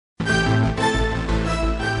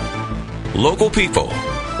Local people,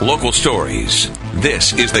 local stories.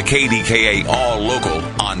 This is the KDKA All Local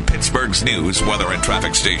on Pittsburgh's news, weather, and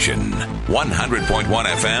traffic station. 100.1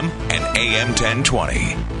 FM and AM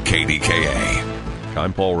 1020. KDKA.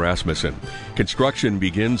 I'm Paul Rasmussen. Construction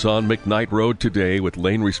begins on McKnight Road today with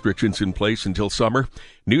lane restrictions in place until summer.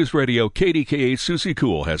 NewsRadio KDKA Suzie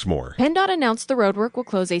Cool has more. PennDOT announced the roadwork will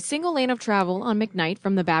close a single lane of travel on McKnight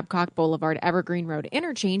from the Babcock Boulevard Evergreen Road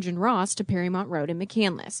interchange in Ross to Perrymont Road in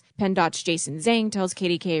McCandless. PennDOT's L-Jason Zang tells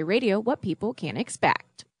KDKA Radio what people can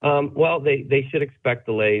expect. Well, they should expect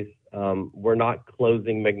delays. We're not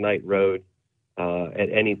closing McKnight Road at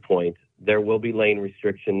any point. There will be lane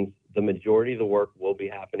restrictions. The majority of the work will be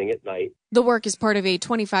happening at night. The work is part of a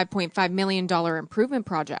 $25.5 million improvement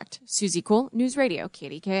project. Suzie Cool, NewsRadio,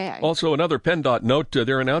 KDKA. Also, another PennDOT note,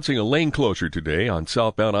 they're announcing a lane closure today on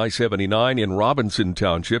southbound I-79 in Robinson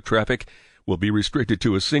Township. Traffic will be restricted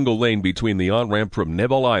to a single lane between the on-ramp from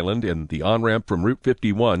Neville Island and the on-ramp from Route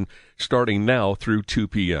 51, starting now through 2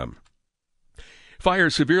 p.m. Fire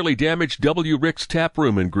severely damaged W. Rick's Tap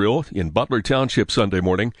Room and Grill in Butler Township Sunday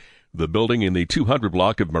morning. The building in the 200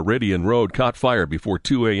 block of Meridian Road caught fire before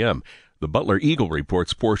 2 a.m. The Butler Eagle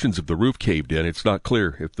reports portions of the roof caved in. It's not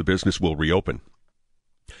clear if the business will reopen.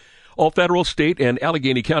 All federal, state, and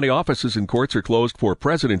Allegheny County offices and courts are closed for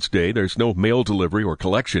President's Day. There's no mail delivery or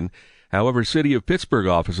collection. However, City of Pittsburgh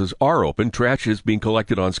offices are open. Trash is being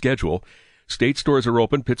collected on schedule. State stores are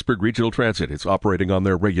open. Pittsburgh Regional Transit is operating on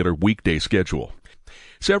their regular weekday schedule.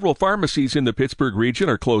 Several pharmacies in the Pittsburgh region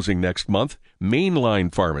are closing next month.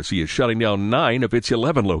 Mainline Pharmacy is shutting down 9 of its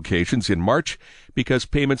 11 locations in March because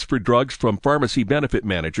payments for drugs from pharmacy benefit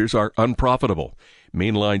managers are unprofitable.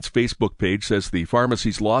 Mainline's Facebook page says the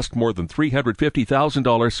pharmacies lost more than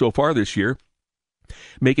 $350,000 so far this year,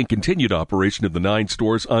 making continued operation of the 9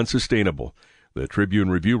 stores unsustainable. The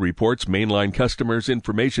Tribune Review reports Mainline customers'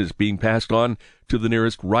 information is being passed on to the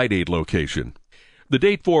nearest Rite Aid location. The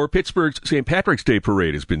date for Pittsburgh's St. Patrick's Day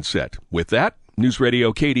Parade has been set. With that,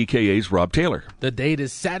 NewsRadio KDKA's Rob Taylor. The date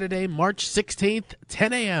is Saturday, March 16th,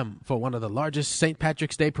 10 a.m. for one of the largest St.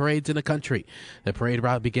 Patrick's Day parades in the country. The parade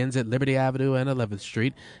route begins at Liberty Avenue and 11th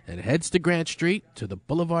Street and heads to Grant Street to the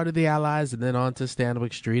Boulevard of the Allies and then on to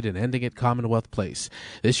Stanwyck Street and ending at Commonwealth Place.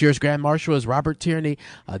 This year's Grand Marshal is Robert Tierney,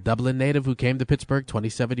 a Dublin native who came to Pittsburgh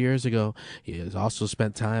 27 years ago. He has also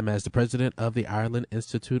spent time as the president of the Ireland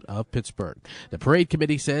Institute of Pittsburgh. The parade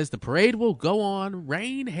committee says the parade will go on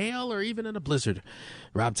rain, hail, or even in a blizzard.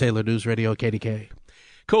 Rob Taylor, News Radio KDKA.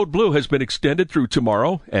 Code Blue has been extended through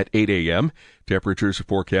tomorrow at 8 a.m. Temperatures are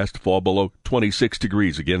forecast to fall below 26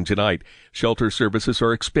 degrees again tonight. Shelter services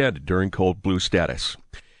are expanded during Code Blue status.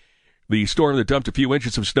 The storm that dumped a few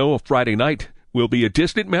inches of snow Friday night will be a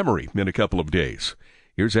distant memory in a couple of days.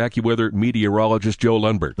 Here's AccuWeather meteorologist Joe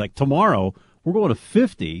Lundberg. Like tomorrow, we're going to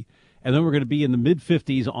 50, and then we're going to be in the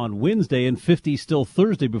mid-50s on Wednesday and 50 still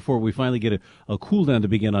Thursday before we finally get a cool down to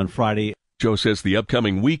begin on Friday. Joe says the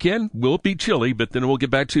upcoming weekend will be chilly, but then we'll get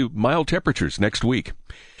back to mild temperatures next week.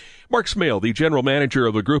 Mark Smale, the general manager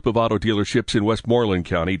of a group of auto dealerships in Westmoreland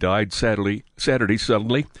County, died Saturday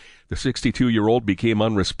suddenly. The 62-year-old became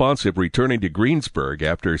unresponsive, returning to Greensburg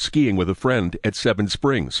after skiing with a friend at Seven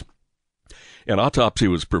Springs. An autopsy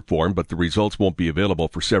was performed, but the results won't be available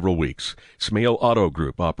for several weeks. Smale Auto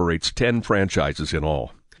Group operates 10 franchises in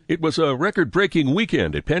all. It was a record-breaking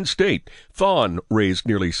weekend at Penn State. Thawne raised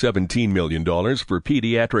nearly $17 million for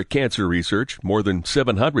pediatric cancer research. More than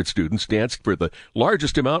 700 students danced for the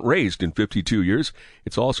largest amount raised in 52 years.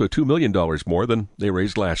 It's also $2 million more than they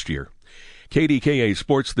raised last year. KDKA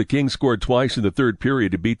Sports, the Kings scored twice in the third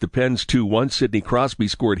period to beat the Pens 2-1. Sidney Crosby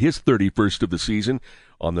scored his 31st of the season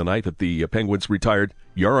on the night that the Penguins retired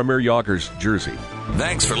Jaromir Jagr's jersey.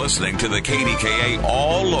 Thanks for listening to the KDKA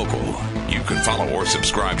All Local. You can follow or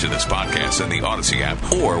subscribe to this podcast in the Odyssey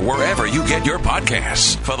app or wherever you get your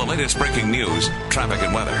podcasts. For the latest breaking news, traffic,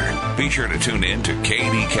 and weather, be sure to tune in to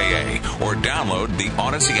KDKA or download the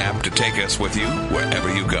Odyssey app to take us with you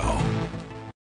wherever you go.